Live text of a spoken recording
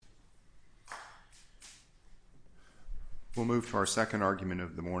We'll move to our second argument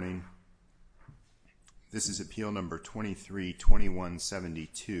of the morning. This is appeal number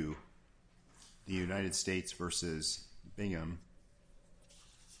 23-2172, the United States versus Bingham.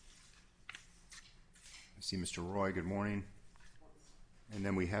 I see Mr. Roy, good morning. And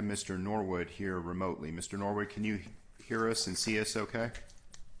then we have Mr. Norwood here remotely. Mr. Norwood, can you hear us and see us okay?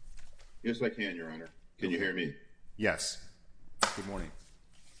 Yes, I can, Your Honor. Can you hear me? Yes. Good morning.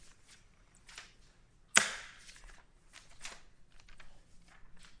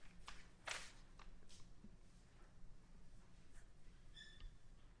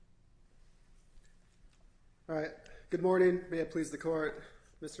 All right. Good morning. May it please the court,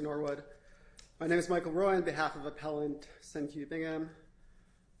 Mr. Norwood. My name is Michael Roy on behalf of appellant Senque Bingham.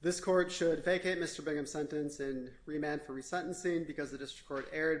 This court should vacate Mr. Bingham's sentence and remand for resentencing because the district court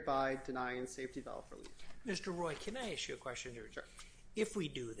erred by denying safety valve relief. Mr. Roy, can I ask you a question? Sure. If we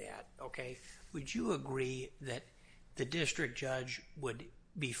do that, okay, would you agree that the district judge would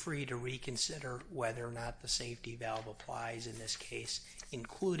be free to reconsider whether or not the safety valve applies in this case,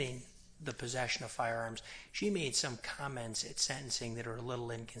 including the possession of firearms? She made some comments at sentencing that are a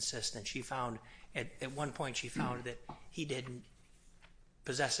little inconsistent. She found, at one point she found that he didn't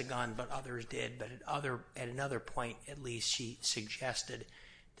possess a gun, but others did. But at another point, at least, she suggested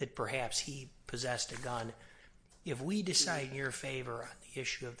that perhaps he possessed a gun. If we decide in your favor on the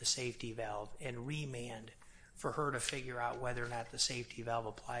issue of the safety valve and remand for her to figure out whether or not the safety valve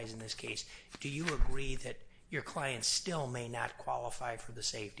applies in this case, do you agree that your client still may not qualify for the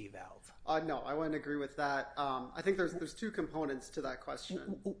safety valve? No, I wouldn't agree with that. I think there's two components to that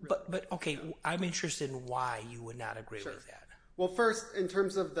question. But okay, I'm interested in why you would not agree with that. Well, first, in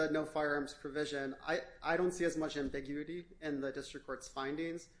terms of the no firearms provision, I don't see as much ambiguity in the district court's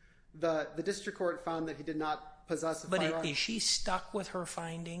findings. The district court found that he did not possess a firearm. But is she stuck with her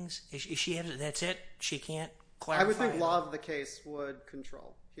findings? Is she that's it? She can't clarify? I would think law of the case would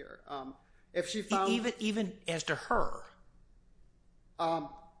control here. If she found even as to her.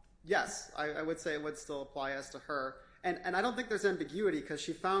 Yes, I would say it would still apply as to her. And I don't think there's ambiguity because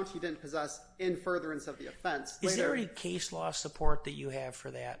she found he didn't possess in furtherance of the offense. Is there any case law support that you have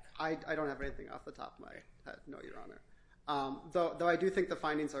for that? I don't have anything off the top of my head, no, Your Honor. Though I do think the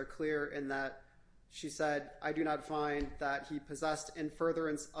findings are clear in that she said, I do not find that he possessed in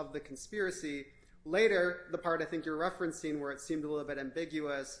furtherance of the conspiracy. Later, the part I think you're referencing where it seemed a little bit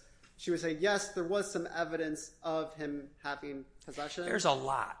ambiguous, she would say, yes, there was some evidence of him having possession. There's a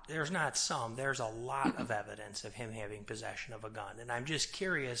lot. There's not some. There's a lot of evidence of him having possession of a gun. And I'm just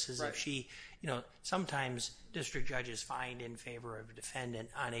curious as if she, sometimes district judges find in favor of a defendant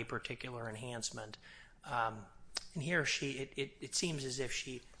on a particular enhancement. And here it seems as if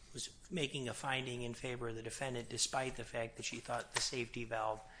she was making a finding in favor of the defendant despite the fact that she thought the safety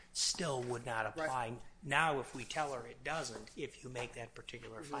valve still would not apply. Right. Now, if we tell her it doesn't, if you make that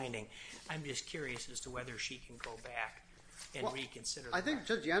particular finding, I'm just curious as to whether she can go back and reconsider. I think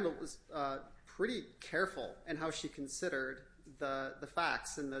Judge Yandel was pretty careful in how she considered the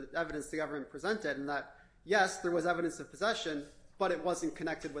facts and the evidence the government presented, and that, yes, there was evidence of possession, but it wasn't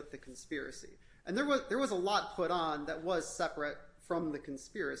connected with the conspiracy. And there was a lot put on that was separate from the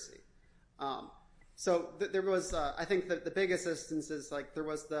conspiracy. So there was, I think that the biggest instance is like there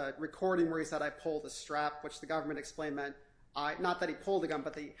was the recording where he said, I pulled a strap, which the government explained meant not that he pulled a gun,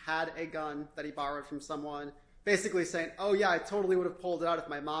 but that he had a gun that he borrowed from someone, basically saying, oh yeah, I totally would have pulled it out if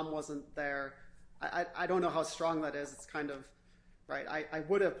my mom wasn't there. I don't know how strong that is. It's kind of, right, I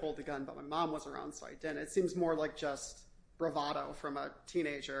would have pulled the gun, but my mom was around, so I didn't. It seems more like just bravado from a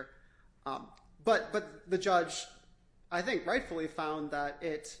teenager. But the judge, I think, rightfully found that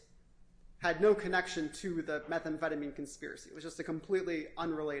it had no connection to the methamphetamine conspiracy. It was just a completely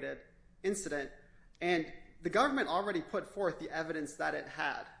unrelated incident. And the government already put forth the evidence that it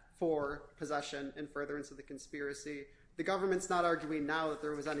had for possession and furtherance of the conspiracy. The government's not arguing now that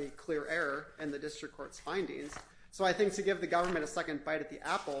there was any clear error in the district court's findings. So I think to give the government a second bite at the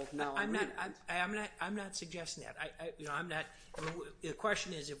apple now. I'm not suggesting that. The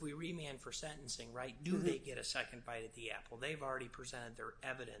question is, if we remand for sentencing, right? Do they get a second bite at the apple? They've already presented their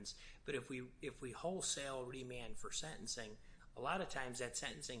evidence, but if we wholesale remand for sentencing, a lot of times that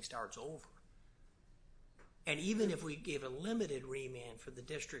sentencing starts over. And even if we gave a limited remand for the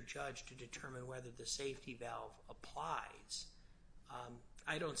district judge to determine whether the safety valve applies,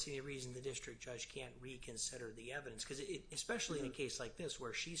 I don't see any reason the district judge can't reconsider the evidence, because especially in a case like this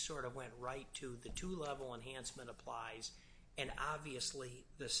where she sort of went right to the 2-level enhancement applies, and obviously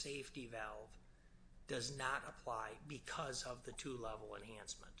the safety valve does not apply because of the 2-level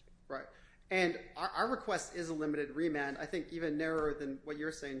enhancement. Right. And our request is a limited remand, I think even narrower than what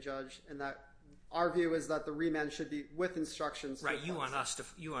you're saying, Judge, in that our view is that the remand should be with instructions. Right, you want us to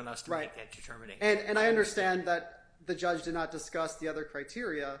make that determination. And I understand that the judge did not discuss the other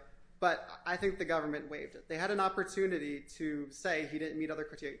criteria, but I think the government waived it. They had an opportunity to say he didn't meet other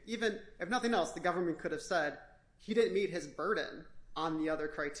criteria. Even if nothing else, the government could have said he didn't meet his burden on the other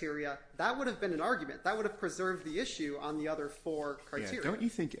criteria. That would have been an argument. That would have preserved the issue on the other 4 criteria. Yeah, don't you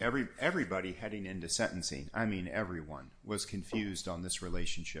think everybody heading into sentencing, I mean everyone, was confused on this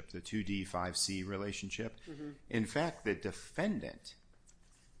relationship, the 2D, 5C relationship? Mm-hmm. In fact, the defendant,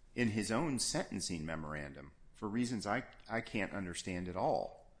 in his own sentencing memorandum, for reasons I can't understand at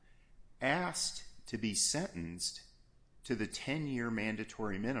all, asked to be sentenced to the 10-year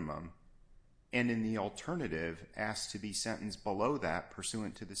mandatory minimum, and in the alternative, asked to be sentenced below that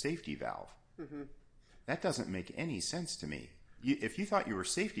pursuant to the safety valve. Mm-hmm. That doesn't make any sense to me. If you thought you were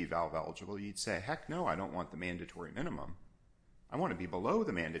safety valve eligible, you'd say, heck no, I don't want the mandatory minimum. I want to be below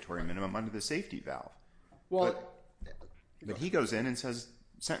the mandatory minimum under the safety valve. Well, but he goes in and says,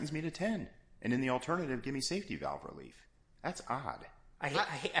 sentence me to 10, and in the alternative, give me safety valve relief. That's odd. I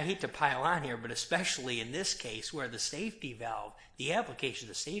hate to pile on here, but especially in this case where the safety valve, the application of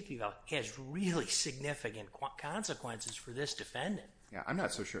the safety valve has really significant consequences for this defendant. Yeah, I'm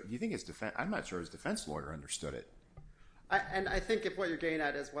not so sure. Do you think I'm not sure his defense lawyer understood it. And I think if what you're getting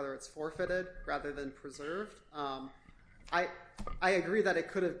at is whether it's forfeited rather than preserved, I agree that it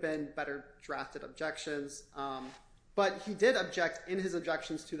could have been better drafted objections, but he did object in his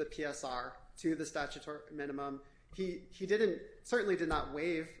objections to the PSR, to the statutory minimum. He certainly did not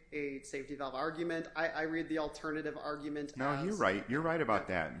waive a safety valve argument. I read the alternative argument. No, you're right. You're right about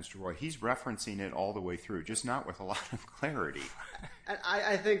that, Mr. Roy. He's referencing it all the way through, just not with a lot of clarity. And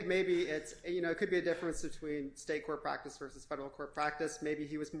I think maybe it could be a difference between state court practice versus federal court practice. Maybe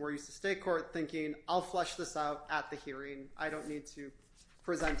he was more used to state court thinking, I'll flesh this out at the hearing. I don't need to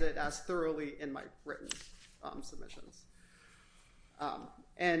present it as thoroughly in my written submissions.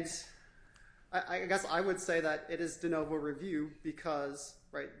 And I guess I would say that it is de novo review because,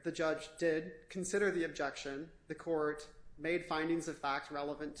 the judge did consider the objection. The court made findings of fact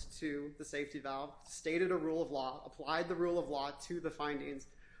relevant to the safety valve, stated a rule of law, applied the rule of law to the findings.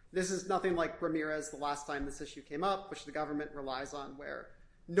 This is nothing like Ramirez the last time this issue came up, which the government relies on, where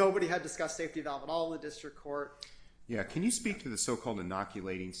nobody had discussed safety valve at all in the district court. Yeah, can you speak to the so-called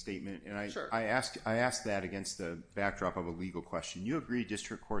inoculating statement? And Sure. I asked that against the backdrop of a legal question. You agree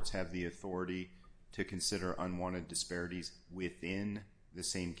district courts have the authority to consider unwanted disparities within the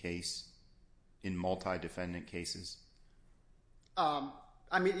same case in multi-defendant cases?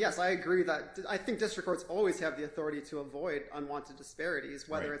 Yes, I agree that I think district courts always have the authority to avoid unwanted disparities,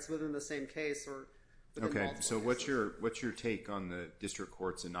 whether it's within the same case or within multiple so cases. what's your take on the district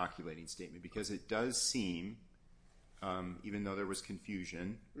court's inoculating statement? Because it does seem, even though there was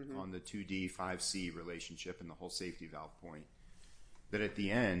confusion on the 2D, 5C relationship and the whole safety valve point, that at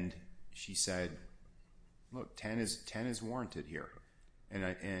the end she said, look, 10 is warranted here.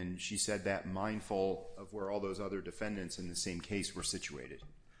 And she said that mindful of where all those other defendants in the same case were situated.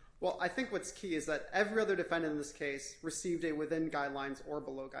 Well, I think what's key is that every other defendant in this case received a within guidelines or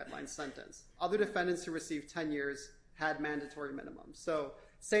below guidelines sentence. Other defendants who received 10 years had mandatory minimums. So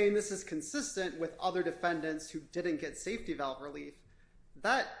saying this is consistent with other defendants who didn't get safety valve relief,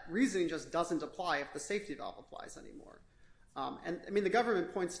 that reasoning just doesn't apply if the safety valve applies anymore. The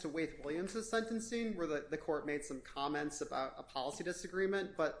government points to Waith-Williams' sentencing, where the court made some comments about a policy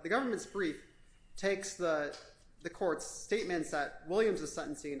disagreement, but the government's brief takes the court's statements at Williams'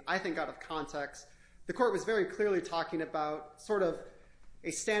 sentencing, I think, out of context. The court was very clearly talking about sort of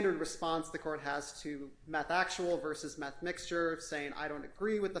a standard response the court has to meth actual versus meth mixture, saying, I don't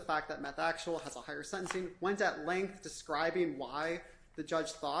agree with the fact that meth actual has a higher sentencing, went at length describing why the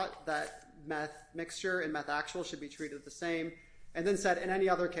judge thought that meth mixture and meth actual should be treated the same, and then said, in any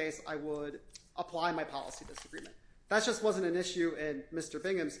other case, I would apply my policy disagreement. That just wasn't an issue in Mr.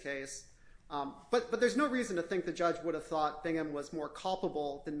 Bingham's case. But there's no reason to think the judge would have thought Bingham was more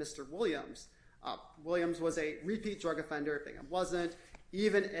culpable than Mr. Williams. Williams was a repeat drug offender. Bingham wasn't.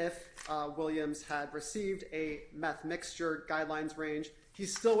 Even if Williams had received a meth mixture guidelines range, he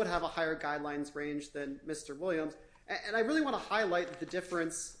still would have a higher guidelines range than Mr. Williams. And I really want to highlight the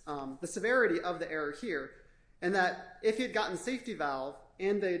difference, the severity of the error here, and that if he had gotten safety valve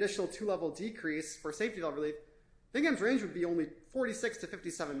and the additional 2-level decrease for safety valve relief, Bingham's range would be only 46 to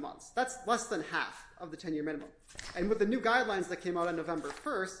 57 months. That's less than half of the 10-year minimum. And with the new guidelines that came out on November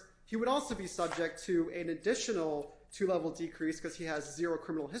 1st, he would also be subject to an additional 2-level decrease because he has 0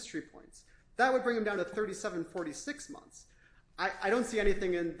 criminal history points. That would bring him down to 37, 46 months. I don't see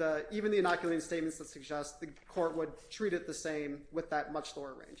anything in even the inoculating statements that suggest the court would treat it the same with that much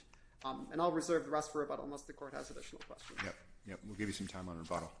lower range. And I'll reserve the rest for rebuttal unless the court has additional questions. Yep. We'll give you some time on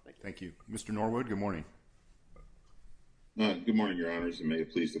rebuttal. Thank you. Mr. Norwood, good morning. Good morning, Your Honors, and may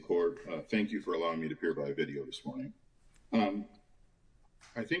it please the court. Thank you for allowing me to appear by video this morning.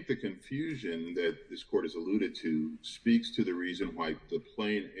 I think the confusion that this court has alluded to speaks to the reason why the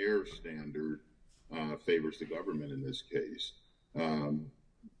plain error standard favors the government in this case.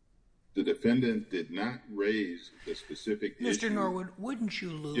 The defendant did not raise the specific issue. Mr. Norwood, wouldn't you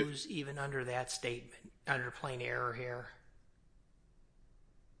lose even under that statement, under plain error here?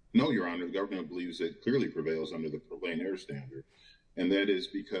 No, Your Honor, the government believes it clearly prevails under the plain error standard. And that is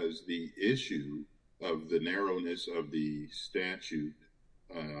because the issue of the narrowness of the statute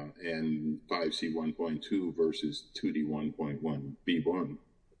and 5C 1.2 versus 2D 1.1 B1,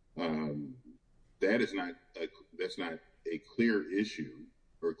 that's not a clear issue,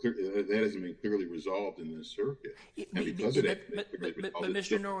 or that hasn't been clearly resolved in this circuit. And because of that, but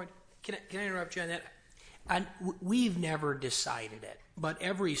Mr. Norwood, can I interrupt you on that? We've never decided it, but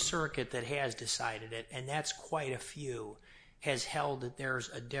every circuit that has decided it, and that's quite a few, has held that there's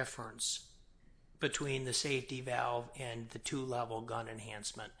a difference between the safety valve and the two-level gun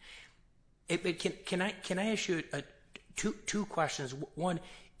enhancement. Can I ask you two questions? One,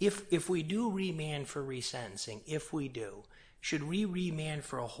 if we do remand for resentencing, if we do, should we remand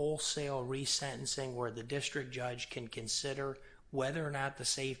for a wholesale resentencing where the district judge can consider whether or not the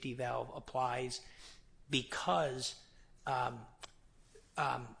safety valve applies because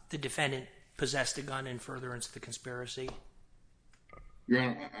the defendant possessed a gun in furtherance of the conspiracy? Your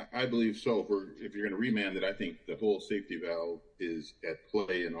Honor, I believe so. If you're going to remand it, I think the whole safety valve is at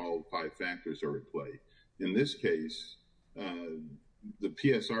play and all 5 factors are at play. In this case, the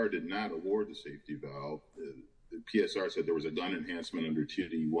PSR did not award the safety valve. The PSR said there was a gun enhancement under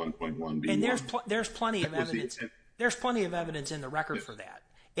 2D 1.1 B1. And there's plenty of evidence. There's plenty of evidence in the record for that.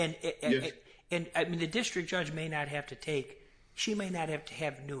 And I mean, the district judge may not have to she may not have to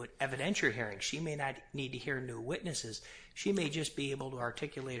have new evidentiary hearings. She may not need to hear new witnesses. She may just be able to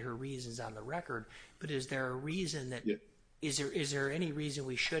articulate her reasons on the record. But is there a reason that, is there any reason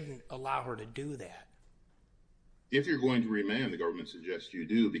we shouldn't allow her to do that? If you're going to remand, the government suggests you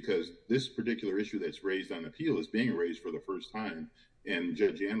do, because this particular issue that's raised on appeal is being raised for the first time. And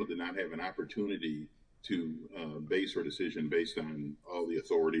Judge Yandel did not have an opportunity to base her decision based on all the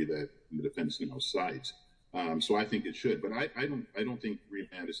authority that the defense now cites. So I think it should, but I don't think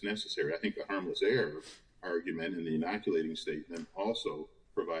remand is necessary. I think the harmless error argument in the inoculating statement also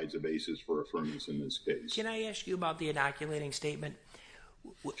provides a basis for affirmance in this case. Can I ask you about the inoculating statement?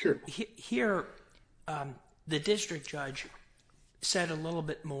 Sure. Here, the district judge said a little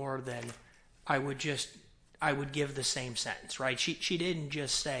bit more than I would give the same sentence, right? She didn't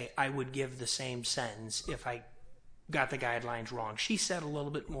just say I would give the same sentence if I got the guidelines wrong. She said a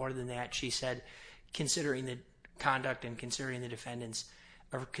little bit more than that. She said, considering the conduct and considering the defendants,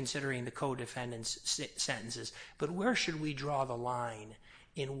 or considering the co-defendants' sentences. But where should we draw the line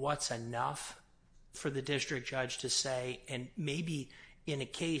in what's enough for the district judge to say, and maybe in a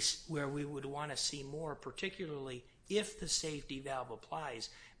case where we would want to see more, particularly if the safety valve applies?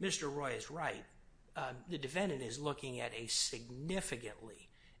 Mr. Roy is right. The defendant is looking at a significantly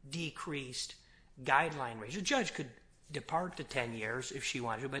decreased guideline range. The judge could depart to 10 years if she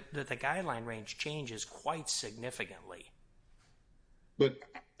wanted to, but the guideline range changes quite significantly. But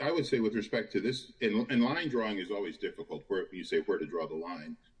I would say with respect to this, and line drawing is always difficult where you say where to draw the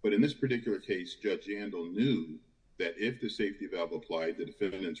line. But in this particular case, Judge Yandel knew that if the safety valve applied, the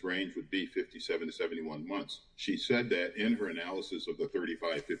defendant's range would be 57 to 71 months. She said that in her analysis of the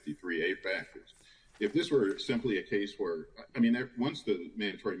 3553A factors. If this were simply a case where, I mean, once the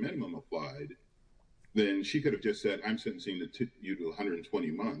mandatory minimum applied, then she could have just said, I'm sentencing you to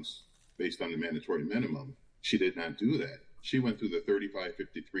 120 months based on the mandatory minimum. She did not do that. She went through the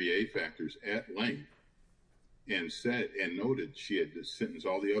 3553A factors at length and said and noted she had sentenced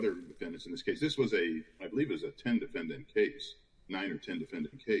all the other defendants in this case. This was I believe it was a 10-defendant case, 9 or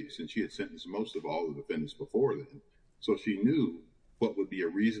 10-defendant case, and she had sentenced most of all the defendants before then. So she knew what would be a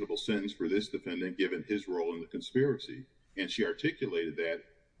reasonable sentence for this defendant given his role in the conspiracy. And she articulated that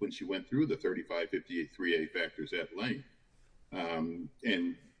when she went through the 3553A factors at length.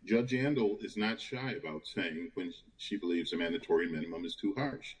 And Judge Yandel is not shy about saying when she believes a mandatory minimum is too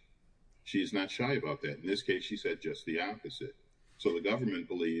harsh. She is not shy about that. In this case, she said just the opposite. So the government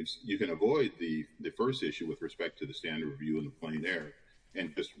believes you can avoid the first issue with respect to the standard review and the plain error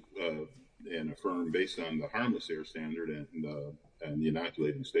and just and affirm based on the harmless error standard and the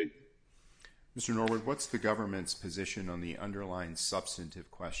inoculating statement. Mr. Norwood, what's the government's position on the underlying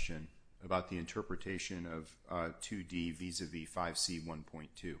substantive question about the interpretation of 2D vis-a-vis 5C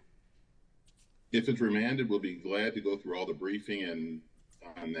 1.2? If it's remanded, we'll be glad to go through all the briefing and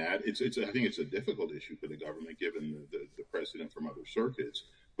on that. I think it's a difficult issue for the government given the precedent from other circuits,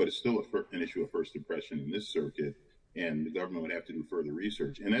 but it's still an issue of first impression in this circuit, and the government would have to do further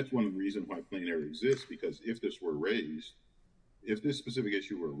research. And that's one reason why plain error exists, because if this specific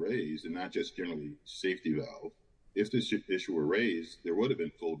issue were raised, and not just generally safety valve, if this issue were raised, there would have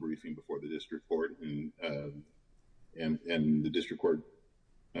been full briefing before the district court, and the district court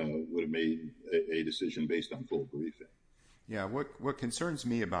would have made a decision based on full briefing. Yeah, what concerns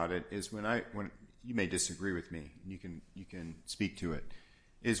me about it is when you may disagree with me, you can speak to it,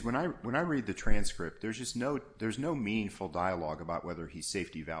 is when I read the transcript, there's no meaningful dialogue about whether he's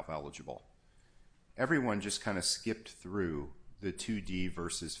safety valve eligible. Everyone just kind of skipped through the 2D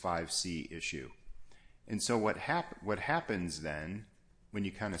versus 5C issue. And so what happens then when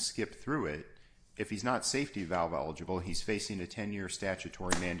you kind of skip through it, if he's not safety valve eligible, he's facing a 10-year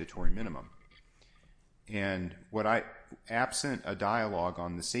statutory mandatory minimum. And absent a dialogue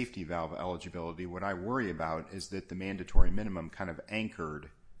on the safety valve eligibility, what I worry about is that the mandatory minimum kind of anchored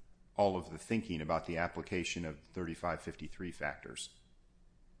all of the thinking about the application of 3553 factors.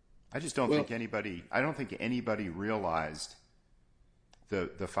 I just don't think anybody realized the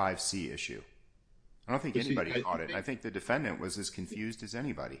 5C issue. I don't think anybody caught it. And I think the defendant was as confused as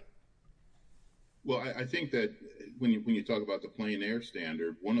anybody. Well, I think that when you talk about the plain error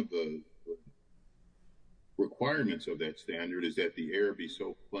standard, one of the requirements of that standard is that the error be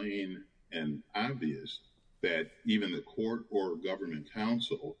so plain and obvious that even the court or government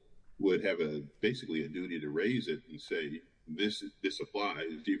counsel would have basically a duty to raise it and say, this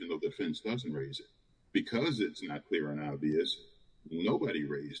applies, even though the defense doesn't raise it. Because it's not clear and obvious, nobody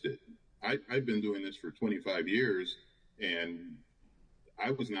raised it. I've been doing this for 25 years, and I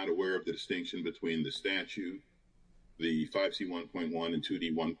was not aware of the distinction between the statute, the 5C 1.1 and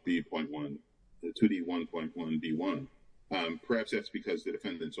 2D 1B.1, the 2D 1.1B1. Perhaps that's because the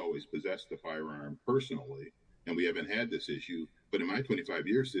defendants always possessed the firearm personally, and we haven't had this issue. But in my 25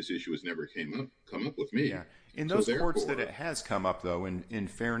 years, this issue has never come up with me. Yeah. In those courts that it has come up, though, in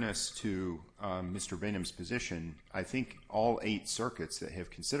fairness to Mr. Bingham's position, I think all 8 circuits that have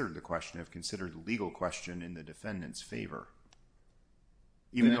considered the question have considered the legal question in the defendant's favor,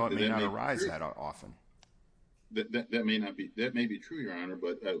 even though it may not arise that often. That may be true, Your Honor,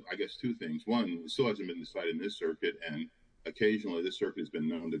 but I guess 2 things. One, it still hasn't been decided in this circuit, and occasionally this circuit has been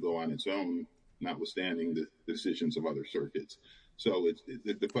known to go on its own, notwithstanding the decisions of other circuits. So it's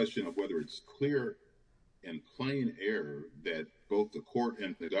the question of whether it's clear and plain error that both the court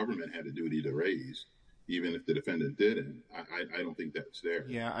and the government had a duty to raise, even if the defendant didn't. I don't think that's there.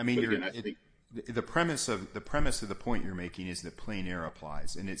 Yeah, I mean, the premise of the point you're making is that plain error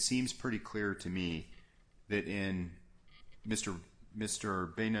applies, and it seems pretty clear to me that in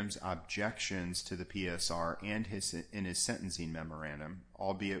Mr. Bingham's objections to the PSR and in his sentencing memorandum,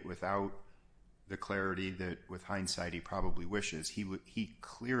 albeit without the clarity that with hindsight he probably wishes, he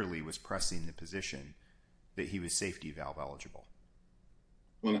clearly was pressing the position that he was safety valve eligible.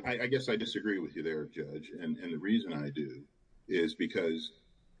 Well, I guess I disagree with you there, Judge, and the reason I do is because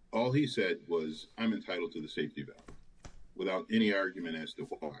all he said was, I'm entitled to the safety valve, without any argument as to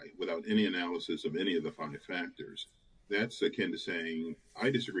why, without any analysis of any of the 5 factors. That's akin to saying, I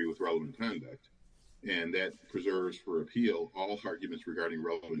disagree with relevant conduct, and that preserves for appeal all arguments regarding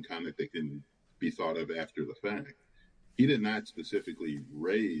relevant conduct that can be thought of after the fact. He did not specifically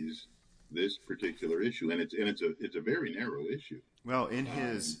raise this particular issue, and it's a very narrow issue. Well, in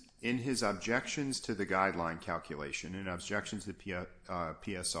his objections to the guideline calculation and objections to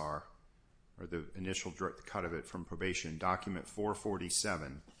PSR, or the initial cut of it from probation, document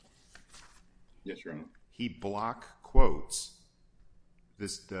 447. Yes, Your Honor. He block quotes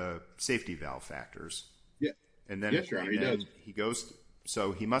the safety valve factors. Yeah. And then, yes, Your Honor, he does. He goes,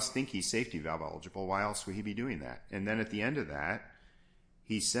 so he must think he's safety valve eligible. Why else would he be doing that? And then at the end of that,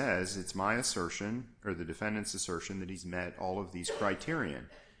 he says, it's my assertion, or the defendant's assertion, that he's met all of these criterion.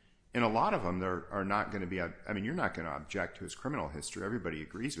 And a lot of them are not going to be, I mean, you're not going to object to his criminal history. Everybody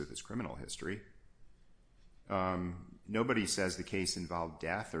agrees with his criminal history. Nobody says the case involved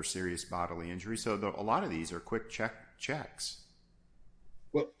death or serious bodily injury. So a lot of these are quick checks.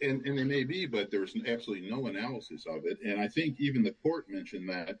 Well, and they may be, but there's absolutely no analysis of it. And I think even the court mentioned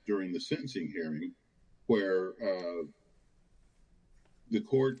that during the sentencing hearing, where the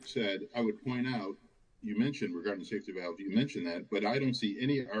court said, I would point out, you mentioned regarding safety valve, you mentioned that, but I don't see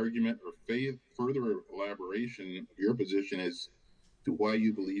any argument or further elaboration of your position as to why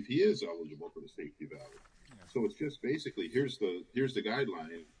you believe he is eligible for the safety valve. Yeah. So it's just basically, here's the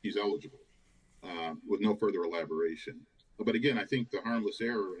guideline, he's eligible, with no further elaboration. But again, I think the harmless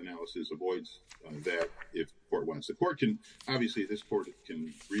error analysis avoids that if the court wants. The court can, obviously, this court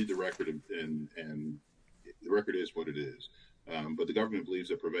can read the record, and the record is what it is. But the government believes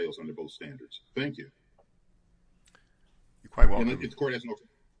it prevails under both standards. Thank you. You're quite welcome. And if the court has no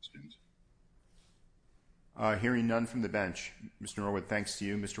questions. Hearing none from the bench, Mr. Norwood, thanks to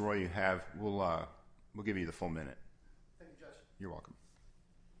you. Mr. Roy, we'll give you the full minute. Thank you, Judge. You're welcome.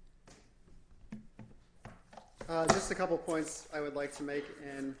 Just a couple points I would like to make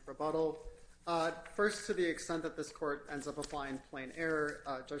in rebuttal. First, to the extent that this court ends up applying plain error,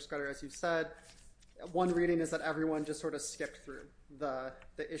 Judge Scudder, as you said, one reading is that everyone just sort of skipped through the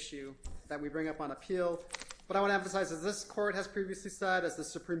issue that we bring up on appeal. But I want to emphasize, as this court has previously said, as the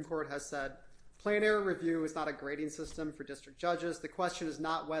Supreme Court has said, plain error review is not a grading system for district judges. The question is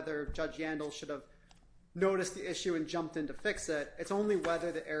not whether Judge Yandel should have noticed the issue and jumped in to fix it. It's only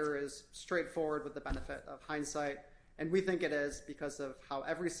whether the error is straightforward with the benefit of hindsight. And we think it is because of how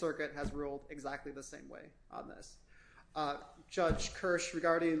every circuit has ruled exactly the same way on this. Judge Kirsch,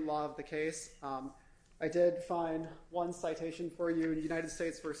 regarding law of the case, I did find one citation for you, United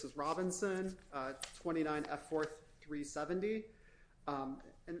States versus Robinson, 29 F. 4th 370.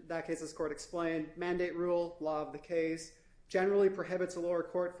 In that case, this court explained, mandate rule, law of the case, generally prohibits a lower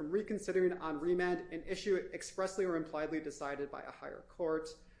court from reconsidering on remand an issue expressly or impliedly decided by a higher court.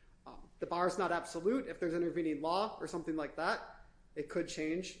 The bar is not absolute. If there's intervening law or something like that, it could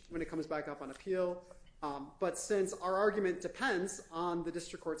change when it comes back up on appeal. But since our argument depends on the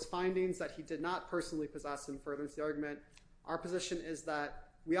district court's findings that he did not personally possess in furtherance of the argument, our position is that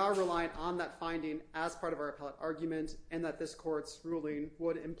we are relying on that finding as part of our appellate argument, and that this court's ruling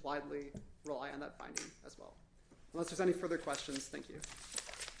would impliedly rely on that finding as well. Unless there's any further questions, thank you.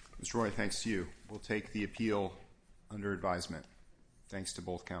 Mr. Roy, thanks to you. We'll take the appeal under advisement. Thanks to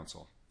both counsel.